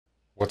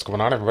What's going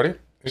on, everybody?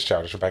 It's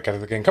Childish. We're back at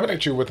it again, coming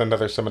at you with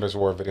another Summoners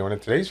War video. And in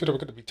today's video, we're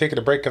going to be taking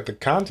a break of the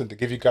content to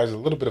give you guys a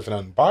little bit of an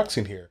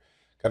unboxing here.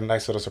 Got a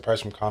nice little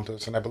surprise from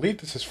Comptos, and I believe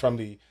this is from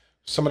the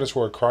Summoners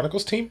War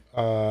Chronicles team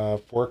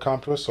for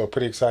Comptos. So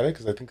pretty excited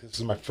because I think this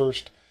is my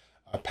first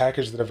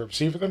package that I've ever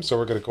received with them. So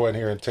we're going to go in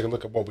here and take a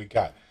look at what we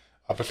got.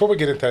 Before we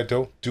get into that,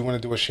 though, do want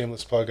to do a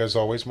shameless plug as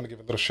always. I want to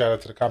give a little shout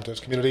out to the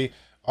Comptos community,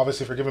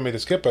 obviously for giving me the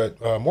skip,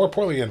 but more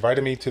importantly,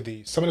 inviting me to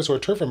the Summoners War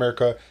Tour of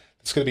America.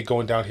 It's going to be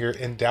going down here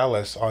in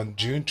Dallas on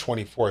June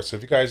 24th. So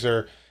if you guys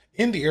are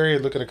in the area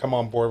looking to come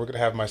on board, we're going to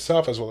have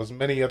myself as well as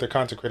many other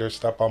content creators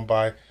stop on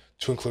by,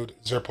 to include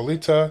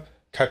Zerpolita,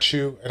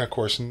 Kachu, and of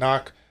course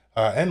Knock,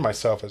 and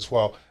myself as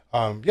well.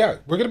 Yeah,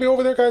 we're going to be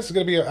over there, guys. It's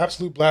going to be an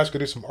absolute blast. We're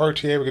going to do some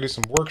RTA. We're going to do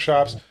some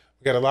workshops.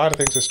 We got a lot of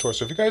things in store.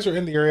 So if you guys are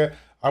in the area,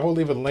 I will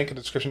leave a link in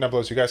the description down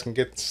below so you guys can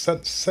get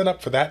set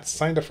up for that,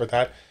 signed up for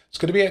that. It's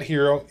going to be at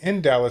Hero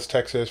in Dallas,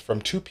 Texas from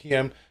 2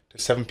 p.m. to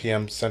 7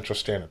 p.m. Central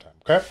Standard Time,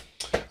 okay?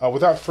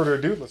 Without further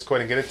ado, let's go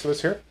ahead and get into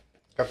this here.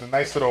 Got the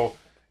nice little,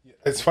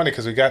 it's funny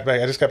because we got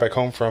back, I just got back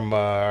home from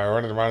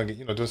running around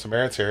and, doing some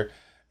errands here.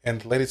 And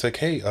the lady's like,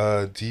 hey,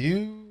 did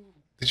you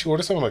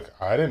order something? I'm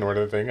like, I didn't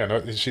order anything. I know.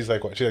 And she's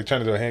like, what? She's like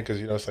trying to do a hand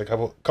because, it's like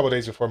a couple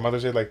days before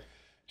Mother's Day. Like,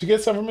 did you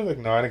get something from me? Like,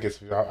 no, I didn't get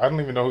something. I don't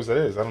even know who that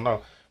is. I don't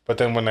know. But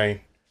then when I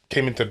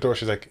came into the door,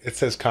 she's like, it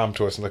says "Come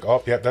to us." I'm like,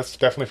 oh, yeah, that's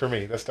definitely for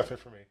me. That's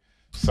definitely for me.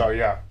 So,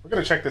 yeah, we're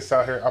going to check this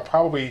out here. I'll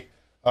probably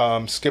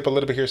skip a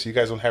little bit here so you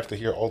guys don't have to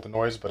hear all the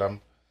noise, but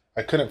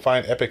I couldn't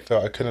find Epic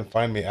though. I couldn't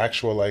find the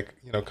actual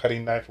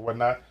cutting knife or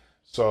whatnot.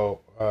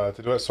 So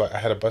to do it, so I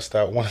had to bust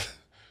out one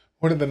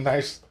of the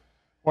knives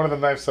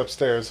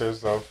upstairs here.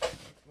 So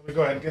let me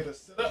go ahead and get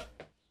this set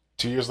up.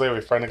 2 years later,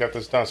 we finally got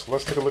this done. So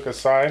let's take a look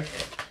inside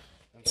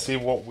and see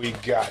what we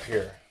got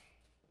here.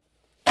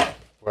 Well,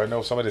 I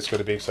know somebody's going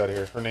to be excited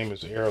here. Her name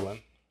is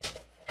Erilyn,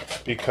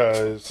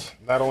 because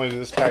not only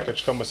did this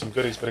package come with some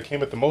goodies, but it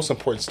came with the most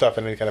important stuff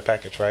in any kind of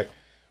package, right?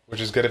 Which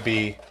is going to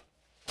be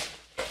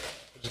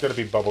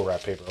bubble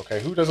wrap paper,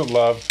 okay? Who doesn't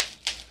love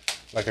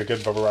like a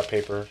good bubble wrap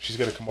paper? She's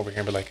going to come over here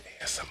and be like,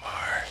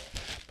 ASMR,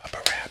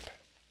 bubble wrap.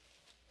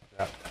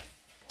 Yeah.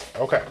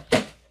 Okay.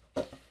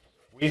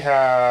 We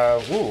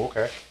have, ooh,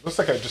 okay. Looks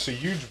like just a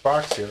huge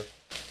box here.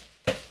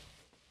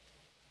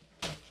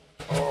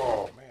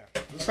 Oh,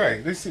 man. Looks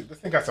like this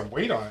thing got some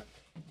weight on it.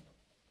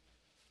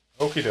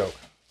 Okie doke.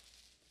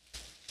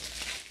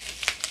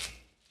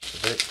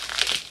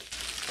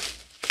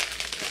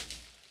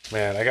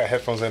 Man, I got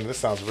headphones in. This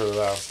sounds really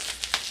loud.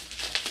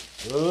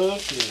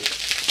 Okay.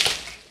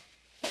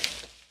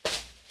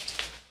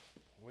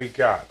 We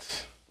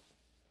got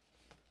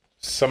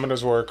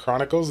Summoners War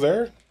Chronicles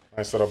there.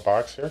 Nice little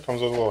box here.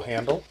 Comes with a little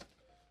handle.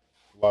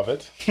 Love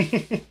it.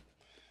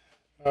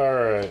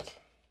 Alright.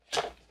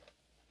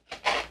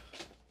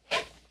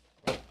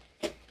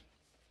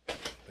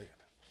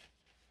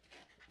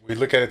 We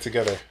look at it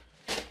together.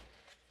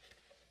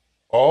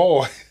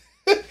 Oh,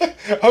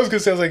 I was gonna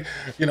say, I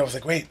was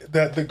like, wait,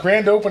 the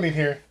grand opening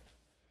here.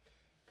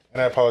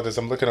 And I apologize,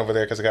 I'm looking over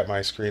there because I got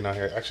my screen on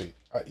here. Actually,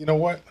 you know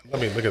what?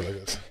 Let me look at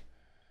this.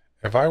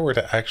 If I were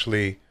to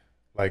actually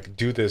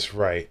do this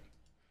right,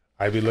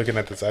 I'd be looking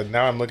at this.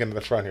 Now I'm looking at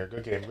the front here.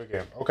 Good game, good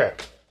game. Okay.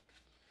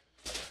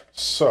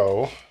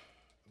 So,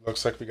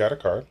 looks like we got a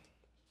card.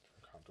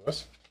 Come to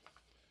us,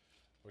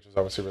 which is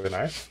obviously really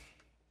nice.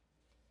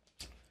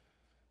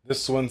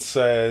 This one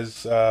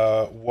says,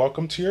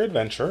 welcome to your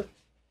adventure.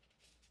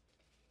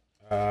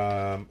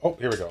 Oh,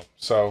 here we go.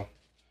 So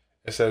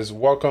it says,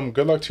 welcome,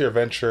 good luck to your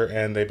adventure.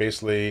 And they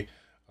basically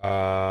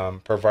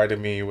provided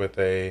me with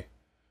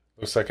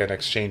looks like an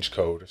exchange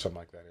code or something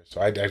like that.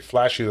 So I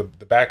flash you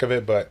the back of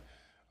it, but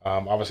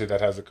obviously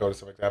that has the code and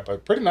stuff like that.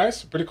 But pretty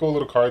nice, pretty cool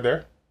little card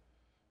there.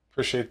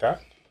 Appreciate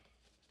that.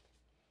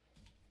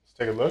 Let's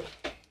take a look.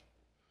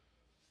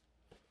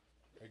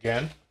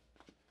 Again,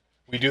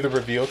 we do the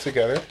reveal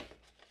together.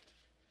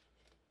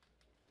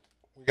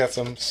 We got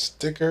some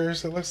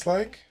stickers, it looks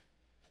like.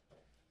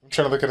 I'm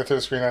trying to look at it through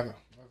the screen.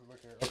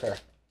 Okay.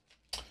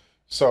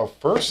 So,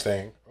 first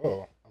thing...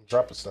 Oh, I'm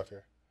dropping stuff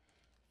here.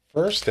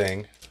 First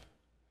thing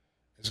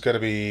is going to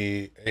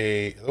be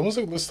it almost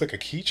looks like a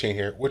keychain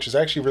here, which is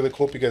actually really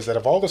cool because out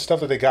of all the stuff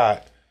that they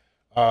got,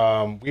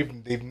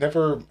 they've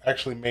never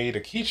actually made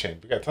a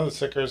keychain. We got tons of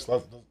stickers,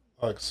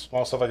 like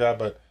small stuff like that,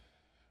 but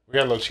we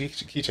got a little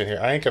keychain here.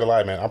 I ain't going to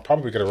lie, man. I'm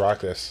probably going to rock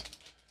this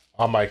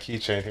on my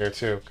keychain here,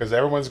 too, because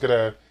everyone's going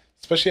to...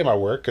 Especially at my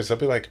work, because they'll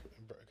be like,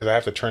 because I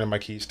have to turn in my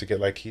keys to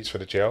get keys for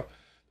the jail.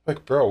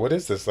 Like, bro, what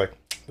is this? This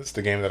is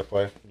the game that I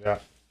play. Yeah,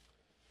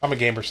 I'm a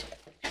gamer.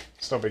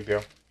 It's no big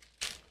deal.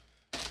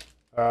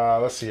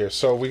 Let's see here.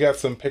 So we got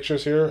some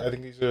pictures here. I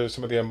think these are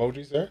some of the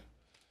emojis there.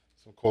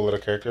 Some cool little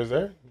characters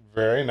there.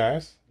 Very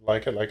nice.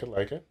 Like it, like it,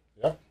 like it.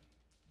 Yeah.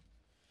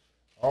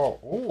 Oh,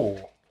 ooh.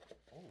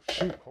 Oh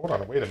shoot. Hold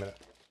on. Wait a minute.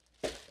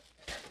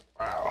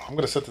 Wow. I'm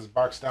gonna set this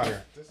box down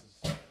here. This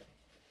is.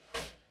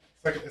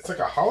 It's like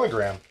a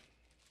hologram.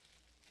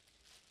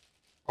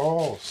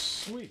 Oh,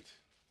 sweet.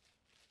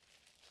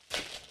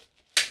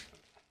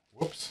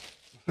 Whoops.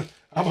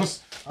 I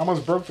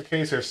almost broke the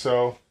case here,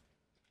 so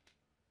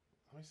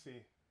me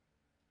see.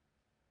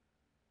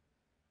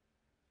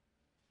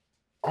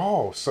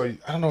 Oh, so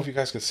I don't know if you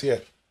guys can see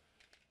it.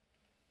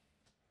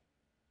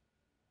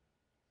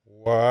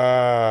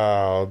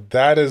 Wow,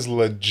 that is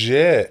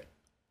legit.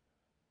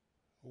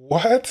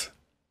 What?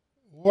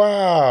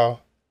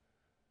 Wow.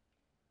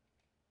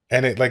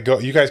 And it like go.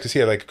 You guys can see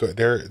it like go,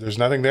 there. There's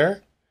nothing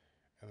there,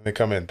 and they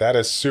come in. That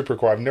is super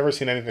cool. I've never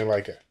seen anything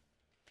like it.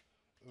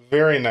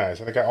 Very nice.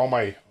 And I got all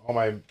my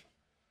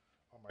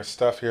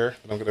stuff here,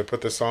 and I'm gonna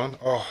put this on.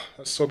 Oh,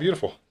 that's so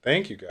beautiful.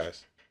 Thank you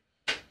guys.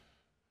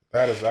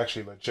 That is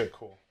actually legit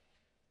cool.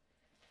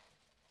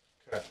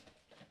 Okay.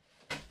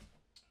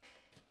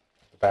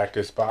 The back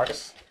is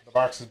box. The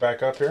box is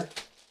back up here.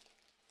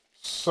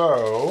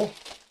 So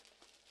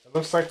it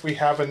looks like we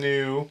have a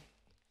new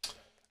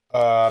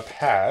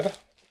pad,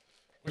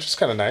 which is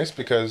kind of nice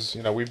because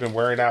you know we've been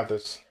wearing out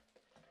this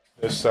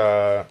this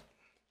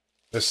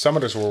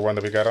Summoners War one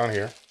that we got on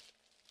here.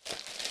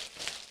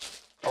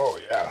 Oh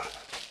yeah,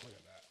 look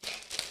at that.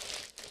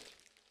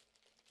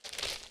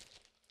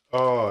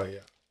 Oh yeah.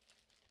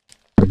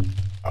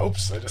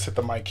 Oops, I just hit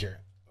the mic here.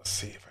 Let's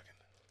see if I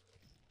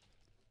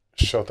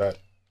can show that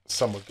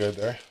somewhat good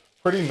there.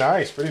 Pretty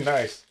nice, pretty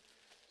nice.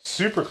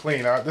 Super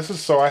clean. This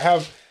is so I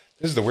have.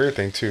 This is the weird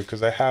thing too,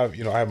 because I have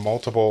I have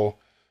multiple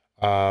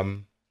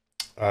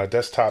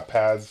desktop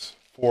pads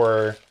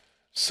for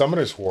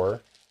Summoners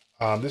War.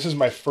 This is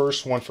my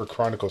first one for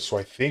Chronicles, so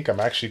I think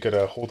I'm actually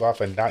gonna hold off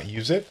and not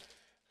use it.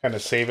 Kind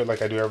of save it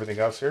like I do everything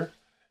else here,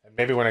 and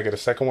maybe when I get a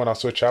second one, I'll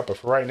switch out. But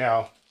for right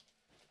now,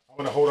 I'm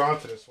gonna hold on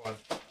to this one.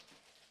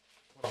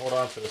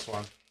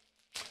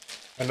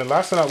 And then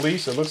last but not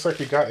least, it looks like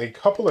we got a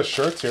couple of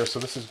shirts here, so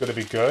this is going to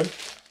be good.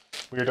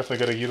 We are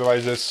definitely going to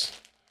utilize this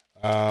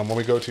when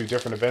we go to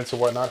different events or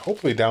whatnot.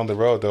 Hopefully down the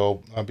road,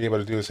 they'll be able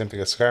to do the same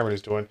thing as Skyrim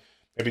is doing.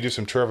 Maybe do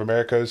some Tour of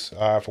Americas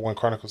for when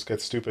Chronicles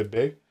get stupid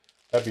big.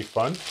 That'd be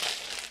fun.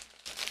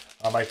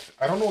 I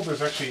don't know if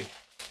there's actually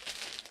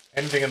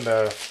anything in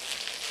the...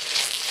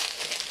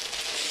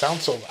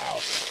 Sounds so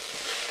loud.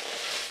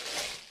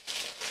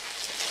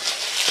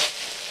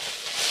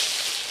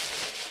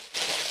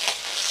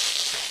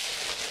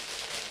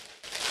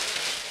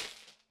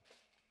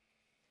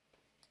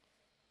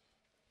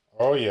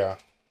 Oh yeah.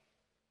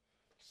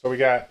 So we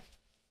got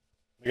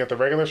the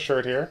regular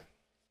shirt here,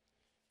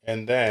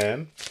 and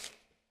then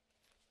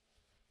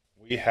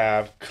we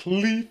have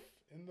Cleef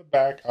in the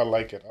back. I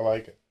like it. I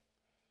like it.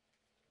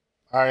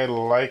 I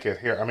like it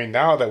here. I mean,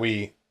 now that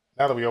we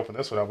open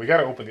this one up, we got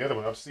to open the other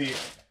one up. See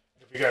if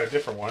we got a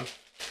different one.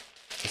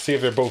 To see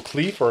if they're both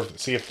Cleef or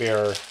see if we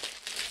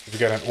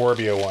got an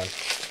Orbio one.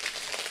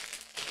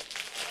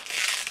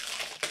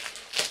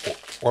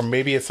 Or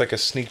maybe it's like a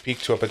sneak peek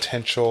to a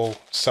potential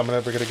summoner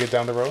we're going to get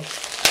down the road.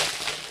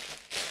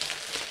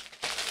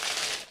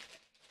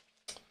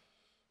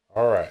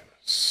 All right.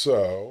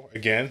 So,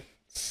 again,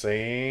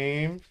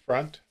 same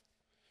front.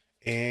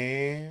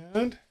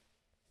 And...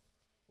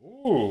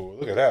 Ooh,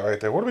 look at that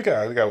right there. What do we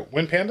got? We got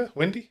Wind Panda?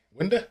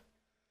 Winda?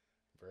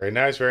 Very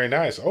nice, very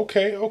nice.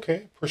 Okay.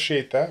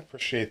 Appreciate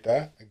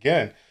that.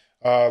 Again,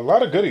 a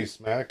lot of goodies,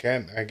 man.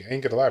 I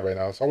ain't gonna lie right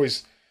now. It's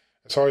always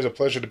a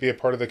pleasure to be a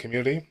part of the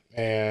community,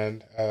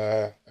 and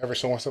every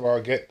so once in a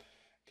while get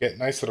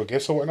nice little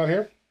gifts or whatnot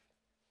here.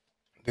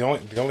 The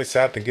only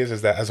sad thing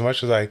is that as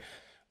much as I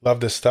love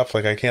this stuff,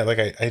 like I can't, like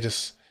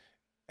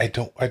I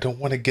don't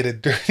want to get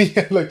it dirty.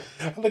 like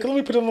let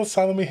me put it on the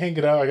side, let me hang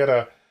it out. I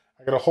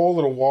got a whole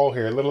little wall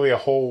here, literally a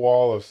whole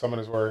wall of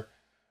Summoners War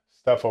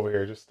stuff over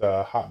here, just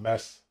a hot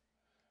mess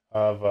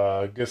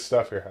of good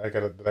stuff here. I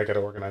gotta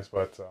organize,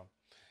 but.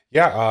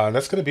 Yeah,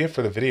 that's going to be it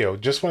for the video.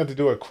 Just wanted to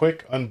do a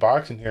quick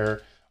unboxing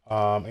here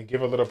and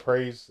give a little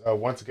praise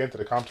once again to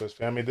the ChildishPlays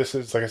family. This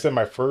is, like I said,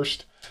 my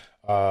first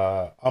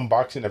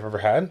unboxing I've ever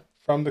had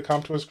from the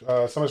ChildishPlays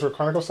Summoners War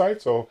Chronicle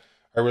site. So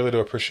I really do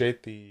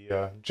appreciate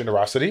the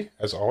generosity,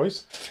 as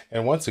always.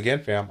 And once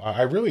again, fam,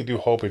 I really do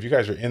hope if you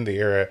guys are in the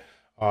area,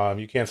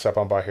 you can't stop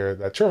on by here.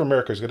 That Tour of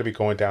America is going to be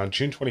going down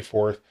June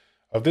 24th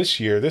of this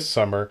year, this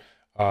summer,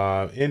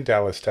 in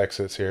Dallas,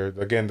 Texas here.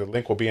 Again, the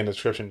link will be in the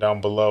description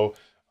down below.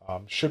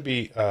 Should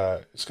be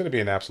it's going to be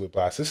an absolute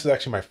blast. This is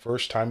actually my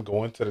first time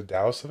going to the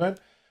Dallas event.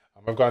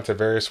 I've gone to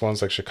various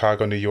ones like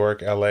Chicago, New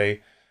York, LA,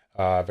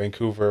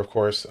 Vancouver, of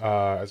course,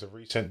 as of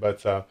recent,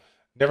 but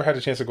never had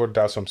a chance to go to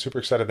Dallas. So I'm super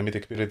excited to meet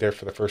the community there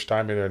for the first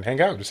time and hang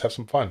out, just have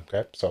some fun.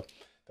 Okay, so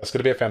that's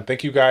going to be it, fam.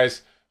 Thank you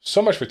guys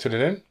so much for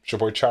tuning in. It's your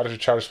boy Childish,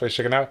 ChildishPlays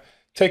checking out.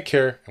 Take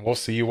care, and we'll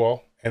see you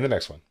all in the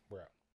next one.